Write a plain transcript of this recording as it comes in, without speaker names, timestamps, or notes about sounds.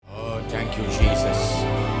Thank you, Jesus.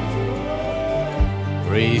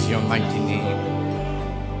 Praise your mighty name.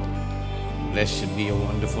 Blessed be your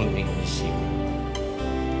wonderful name this evening.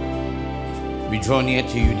 We draw near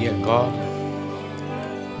to you, dear God,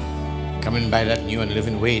 coming by that new and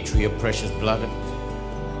living way through your precious blood.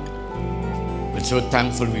 We're so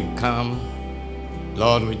thankful we come,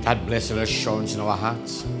 Lord, with that blessed assurance in our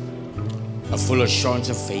hearts, a full assurance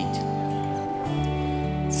of faith.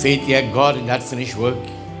 Faith, dear God, in that finished work.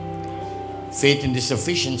 Faith in the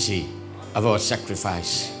sufficiency of our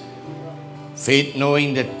sacrifice. Faith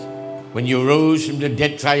knowing that when you rose from the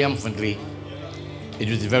dead triumphantly, it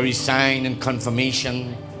was the very sign and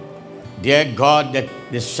confirmation, dear God, that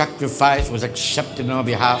the sacrifice was accepted on our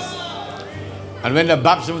behalf. And when the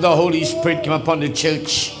baptism of the Holy Spirit came upon the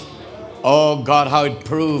church, oh God, how it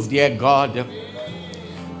proved, dear God,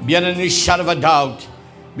 beyond any shadow of a doubt,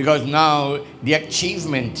 because now the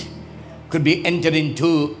achievement could be entered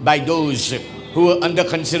into by those who were under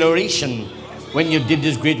consideration when you did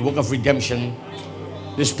this great work of redemption.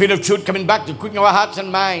 The Spirit of truth coming back to quicken our hearts and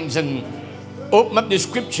minds and open up the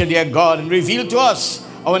scripture, dear God, and reveal to us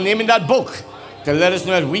our name in that book to let us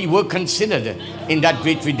know that we were considered in that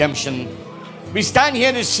great redemption. We stand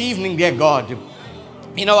here this evening, dear God,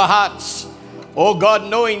 in our hearts, oh God,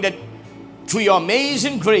 knowing that through your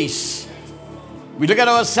amazing grace, we look at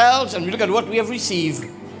ourselves and we look at what we have received.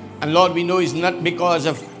 And Lord, we know it's not because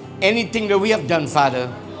of anything that we have done,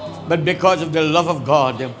 Father, but because of the love of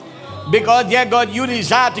God. Because, dear God, you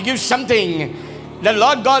desire to give something that,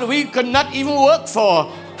 Lord God, we could not even work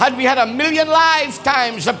for had we had 1,000,000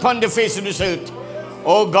 lifetimes upon the face of this earth.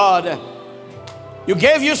 Oh God, you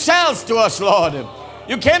gave yourself to us, Lord.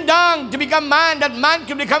 You came down to become man, that man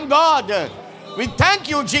could become God. We thank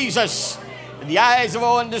you, Jesus. The eyes of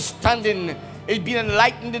our understanding is being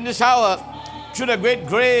enlightened in this hour through the great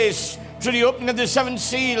grace, through the opening of the 7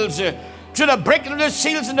 seals, through the breaking of the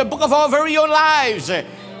seals in the book of our very own lives,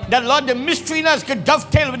 that, Lord, the mystery in us could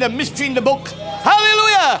dovetail with the mystery in the book.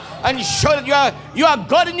 Hallelujah! And show that you are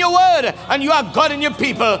God in your word and you are God in your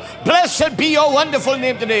people. Blessed be your wonderful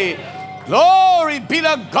name today. Glory be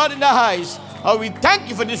to God in the highest. Oh, we thank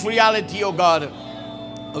you for this reality, oh God.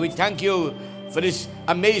 Oh, we thank you for this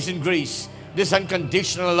amazing grace, this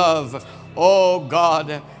unconditional love. Oh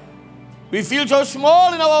God, we feel so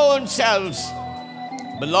small in our own selves.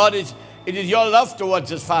 But Lord, it is your love towards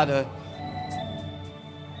us, Father.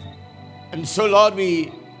 And so, Lord, we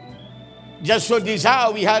just so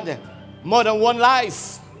desire we had more than one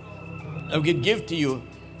life that we could give to you.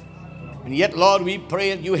 And yet, Lord, we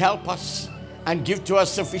pray that you help us and give to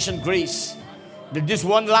us sufficient grace that this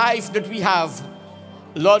one life that we have,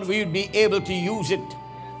 Lord, we would be able to use it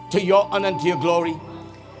to your honor and to your glory.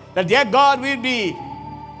 That, dear God, we would be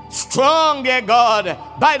strong, dear God,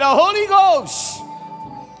 by the Holy Ghost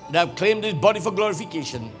that have claimed this body for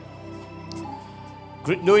glorification.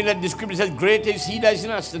 Knowing that the scripture says, greater is he that is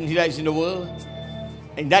in us than he that is in the world.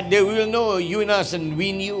 And that day we will know you in us and we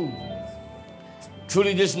in you.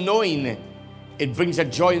 Truly this knowing, it brings a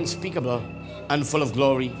joy unspeakable and full of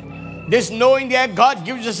glory. This knowing, dear God,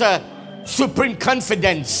 gives us a supreme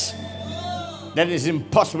confidence that it is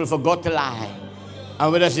impossible for God to lie.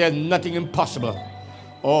 And with us there is nothing impossible.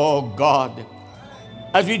 Oh God,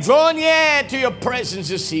 as we draw near to your presence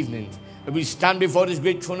this evening, and we stand before this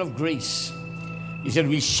great throne of grace, you said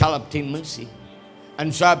we shall obtain mercy.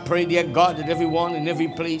 And so I pray, dear God, that everyone in every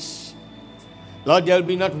place, Lord, there will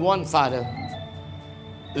be not one, Father,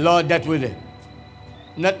 Lord, that would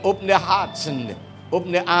not open their hearts and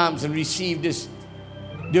open their arms and receive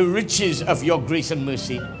the riches of your grace and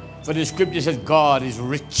mercy. For the scripture says God is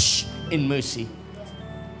rich in mercy.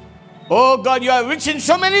 Oh God, you are rich in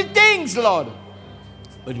so many things, Lord.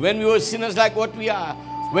 But when we were sinners like what we are,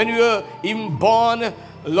 when we were even born,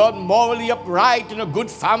 Lord, morally upright in a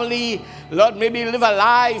good family, Lord, maybe live a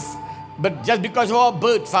life, but just because of our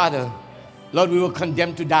birth, Father, Lord, we were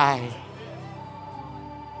condemned to die.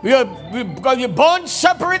 Because we were born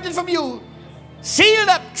separated from you, sealed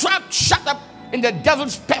up, trapped, shut up in the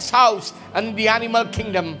devil's pest house and in the animal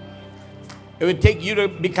kingdom. It would take you to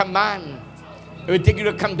become man. It would take you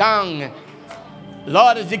to come down,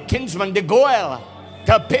 Lord, as the kinsman, the Goel,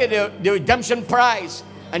 to pay the redemption price.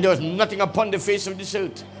 And there was nothing upon the face of this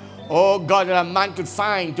earth, oh God, that a man could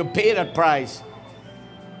find to pay that price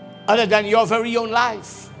other than your very own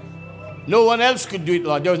life. No one else could do it,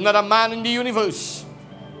 Lord. There was not a man in the universe.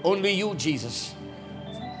 Only you, Jesus.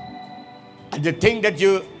 And the thing that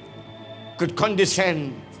you could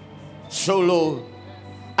condescend so low,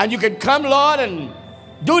 and you could come, Lord, and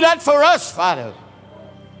do that for us, Father.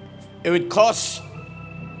 It would cost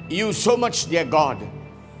you so much, dear God.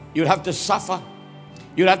 You'd have to suffer.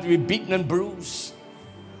 You'd have to be beaten and bruised.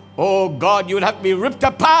 Oh God, you would have to be ripped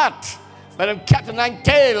apart by them cat o' nine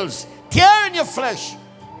tails, tearing your flesh.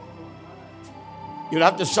 You'd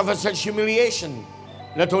have to suffer such humiliation.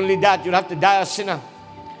 Not only that, you'd have to die a sinner.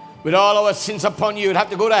 With all our sins upon you, you'd have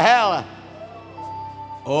to go to hell.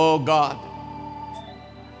 Oh God.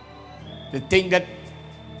 The thing that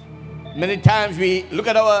many times we look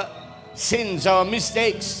at our sins, our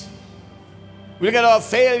mistakes, we look at our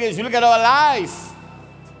failures, we look at our life,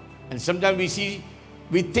 and sometimes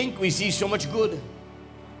we think we see so much good.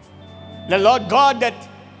 The Lord God that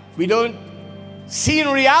we don't see in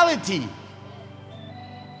reality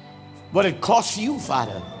what it costs you,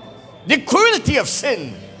 Father. The cruelty of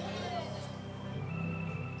sin.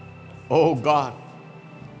 Oh God.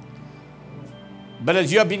 But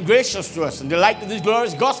as you have been gracious to us in the light of this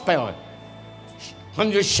glorious gospel,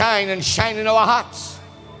 continue to shine and shine in our hearts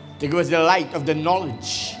to give us the light of the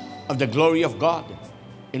knowledge of the glory of God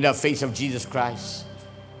in the face of Jesus Christ.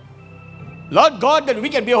 Lord God, that we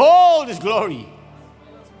can behold His glory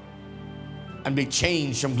and be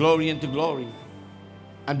changed from glory into glory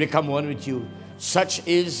and become one with you. Such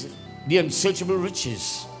is the unsearchable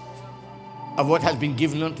riches of what has been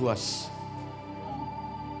given unto us.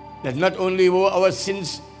 That not only were our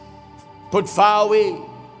sins put far away,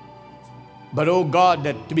 but, oh God,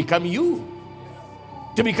 that to become you.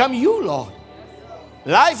 To become you, Lord.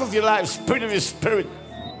 Life of your life, spirit of your spirit,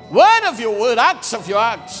 word of your word, acts of your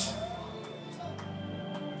acts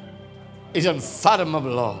is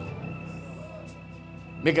unfathomable, Lord.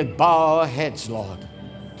 Make us bow our heads, Lord,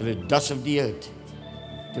 to the dust of the earth,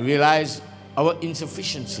 to realize our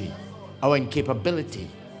insufficiency, our incapability.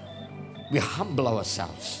 We humble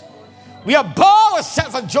ourselves. We abhor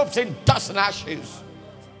ourselves, as Job said, dust and ashes.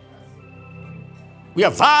 We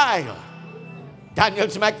are vile. Daniel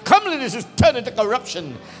said, my comeliness is turned into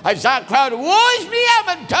corruption. Isaiah cried, woe is me,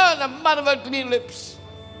 I'm undone, a man of unclean lips.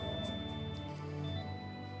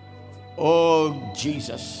 Oh,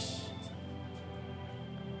 Jesus.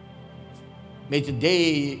 May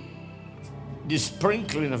today, this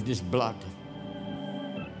sprinkling of this blood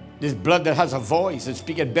that has a voice and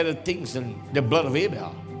speaketh better things than the blood of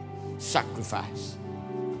Abel, sacrifice.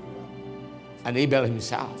 And Abel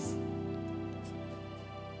himself.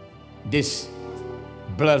 This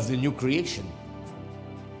blood of the new creation.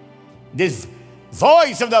 This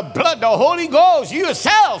voice of the blood, the Holy Ghost, you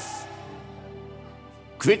yourself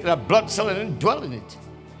created a blood cell and dwell in it.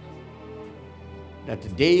 That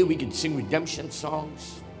today we can sing redemption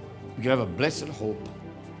songs. We can have a blessed hope.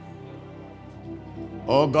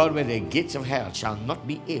 Oh God, where the gates of hell shall not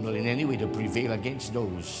be able in any way to prevail against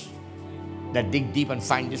those that dig deep and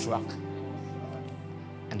find this rock.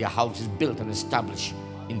 And their house is built and established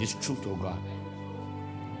in this truth, oh God.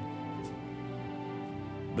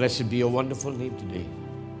 Blessed be your wonderful name today.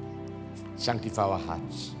 Sanctify our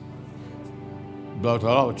hearts. Blot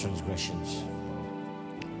all our transgressions.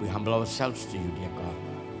 We humble ourselves to you, dear God.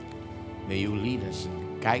 May you lead us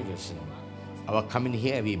and guide us, and our coming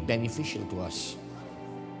here be beneficial to us.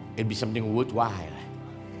 It'll be something worthwhile.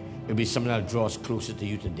 It'll be something that'll draw us closer to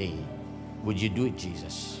you today. Would you do it,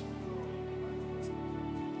 Jesus?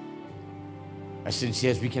 As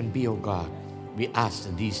sincere as we can be, oh God, we ask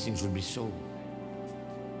that these things will be so.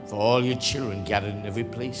 For all your children gathered in every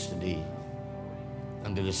place today,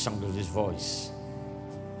 under the sound of this voice,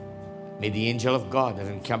 may the angel of God that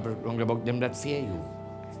encampeth round about them that fear you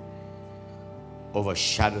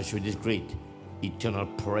overshadow us with his great eternal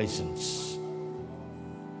presence.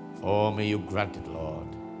 Oh, may you grant it, Lord.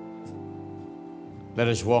 Let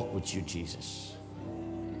us walk with you, Jesus.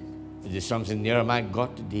 With the songs in nearer my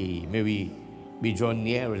God today, may we be drawn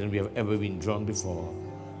nearer than we have ever been drawn before.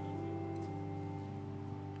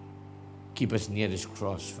 Keep us near this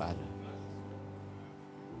cross, Father.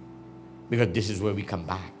 Because this is where we come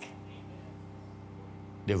back.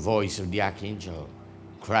 The voice of the archangel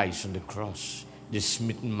cries on the cross, the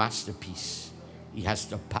smitten masterpiece. He has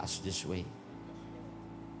to pass this way.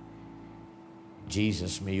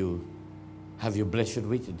 Jesus, may you have your blessed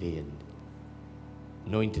way today, and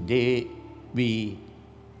knowing today we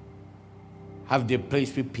have the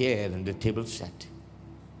place prepared and the table set,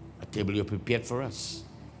 a table you prepared for us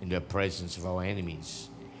in the presence of our enemies.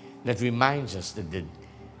 That reminds us that the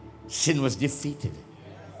sin was defeated.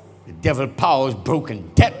 The devil's power is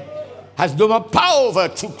broken. Death has no more power over a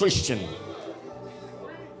true Christian.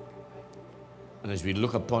 And as we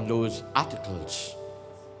look upon those articles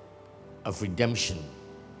of redemption,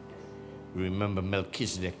 we remember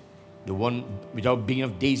Melchizedek, the one without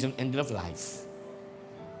beginning of days and ending of life,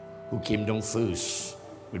 who came down first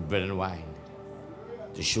with bread and wine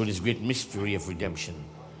to show this great mystery of redemption.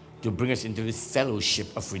 to bring us into this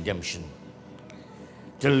fellowship of redemption.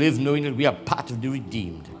 To live knowing that we are part of the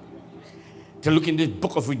redeemed. To look in this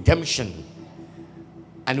book of redemption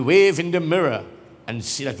and wave in the mirror and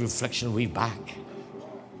see that reflection wave back.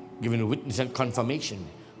 Giving witness and confirmation.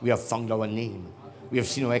 We have found our name. We have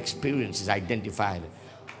seen our experiences identified.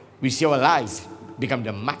 We see our life become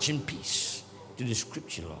the matching piece to the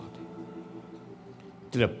scripture, Lord.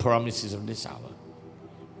 To the promises of this hour.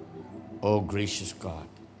 Oh, gracious God,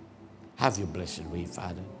 have your blessed way,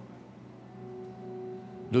 Father.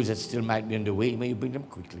 Those that still might be on the way, may you bring them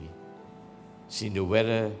quickly. Seeing the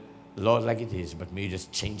weather, Lord, like it is, but may you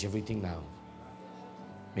just change everything now.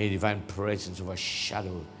 May your divine presence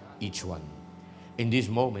overshadow each one. In these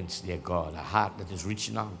moments, dear God, a heart that is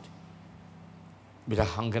reaching out with a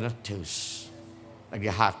hunger and a thirst, like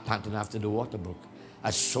a heart panting after the water brook,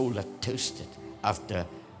 a soul that thirsted after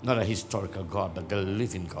not a historical God, but the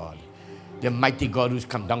living God, the mighty God who's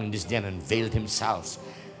come down in this day and unveiled himself.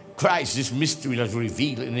 Christ, this mystery that was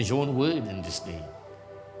revealed in his own word in this day.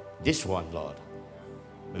 This one, Lord,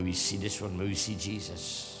 may we see this one, may we see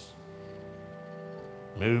Jesus.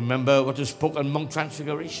 May we remember what was spoken on Mount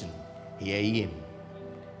Transfiguration. Hear him.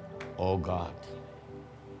 Oh God,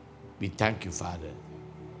 we thank you, Father.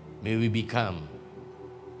 May we become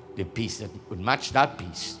the peace that would match that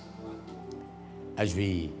peace as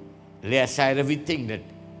we lay aside everything that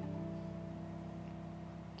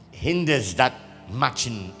hinders that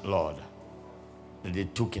matching, Lord, that the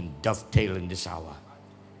two can dovetail in this hour.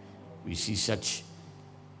 We see such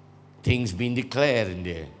things being declared in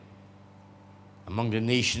there among the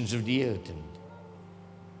nations of the earth and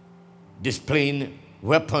displaying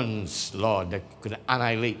weapons, Lord, that could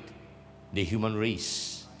annihilate the human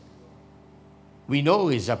race. We know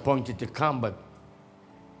he's appointed to come, but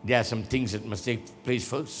there are some things that must take place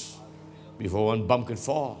first before one bomb could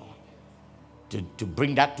fall. To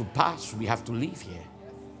bring that to pass, we have to leave here.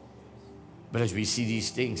 But as we see these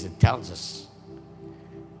things, it tells us,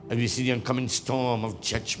 as we see the oncoming storm of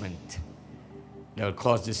judgment that will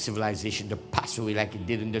cause this civilization to pass away like it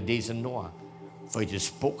did in the days of Noah. For it is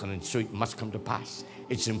spoken, and so it must come to pass.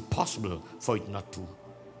 It's impossible for it not to.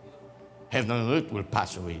 Heaven and earth will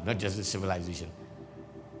pass away, not just the civilization.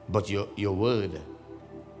 But your word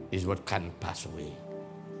is what cannot pass away.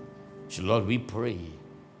 So Lord, we pray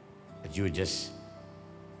that you would just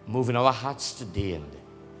move in our hearts today and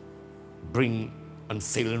bring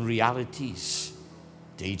unfailing realities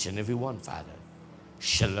to each and every one, Father.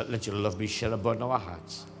 Let your love be shed above our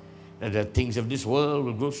hearts, that the things of this world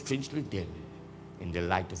will grow strangely dim in the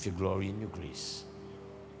light of your glory and your grace.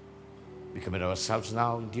 We commit ourselves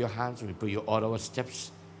now into your hands, and we pray you order our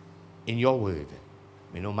steps in your word.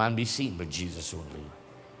 May no man be seen but Jesus only.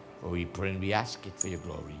 For we pray and we ask it for your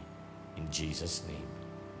glory. In Jesus' name,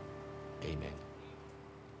 amen.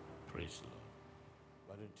 Praise the Lord.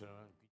 Why don't you turn around?